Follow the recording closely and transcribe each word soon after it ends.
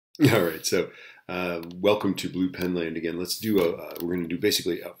All right, so welcome to Blue Pen Land again. Let's do we're going to do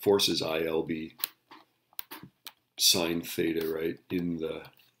basically forces ILB sine theta, right, in the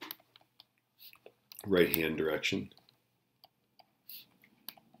right hand direction.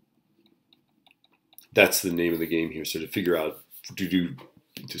 That's the name of the game here. So to figure out, to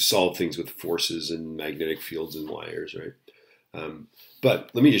solve things with forces and magnetic fields and wires, right? But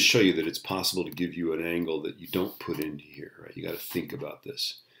let me just show you that it's possible to give you an angle that you don't put into here, right? You got to think about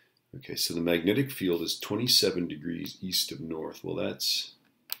this. Okay, so the magnetic field is 27 degrees east of north. Well, that's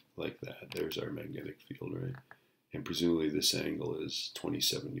like that. There's our magnetic field, right? And presumably this angle is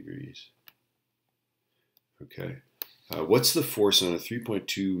 27 degrees. Okay. What's the force on a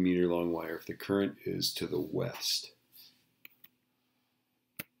 3.2 meter long wire if the current is to the west?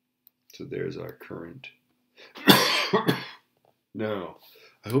 So there's our current. Now,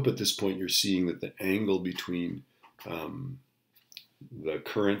 I hope at this point you're seeing that the angle between the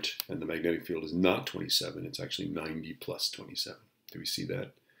current and the magnetic field is not 27. It's actually 90 plus 27. Do we see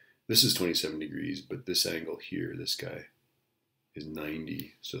that? This is 27 degrees, but this angle here, this guy, is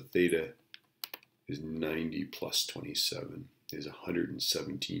 90. So theta is 90 plus 27 is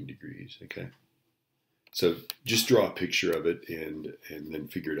 117 degrees, okay? So just draw a picture of it and then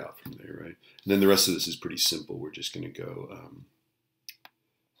figure it out from there, right? And then the rest of this is pretty simple. We're just going to go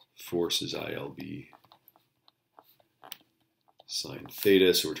force is ILB sine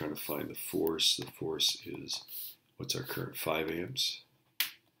theta. So we're trying to find the force. The force is, what's our current? 5 amps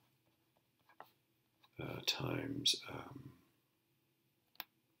times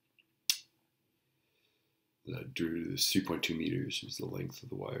this 3.2 meters is the length of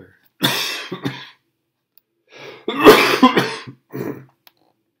the wire.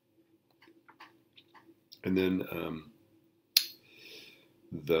 And then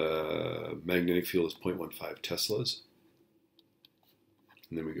the magnetic field is 0.15 teslas.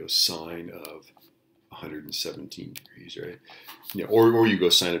 And then we go sine of 117 degrees, right? Yeah, or you go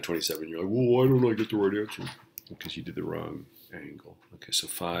sine of 27. You're like, well, why don't I get the right answer? Because you did the wrong angle. Okay, so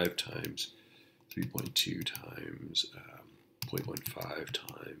 5 times 3.2 times 0.15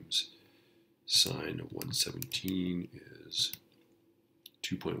 times sine of 117 is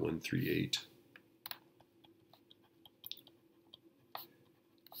 2.138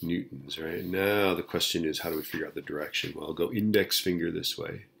 newtons, right? Now the question is, how do we figure out the direction? Well, I'll go index finger this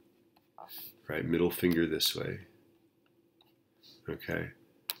way, right? Middle finger this way, okay?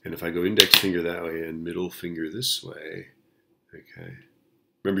 And if I go index finger that way and middle finger this way, okay?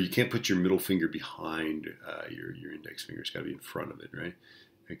 Remember, you can't put your middle finger behind your index finger. It's got to be in front of it, right?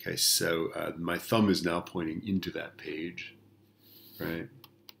 Okay, so my thumb is now pointing into that page, right?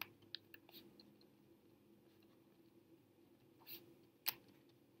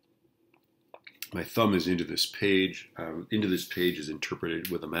 My thumb is into this page. Into this page is interpreted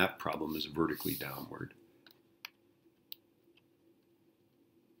with a map problem as vertically downward.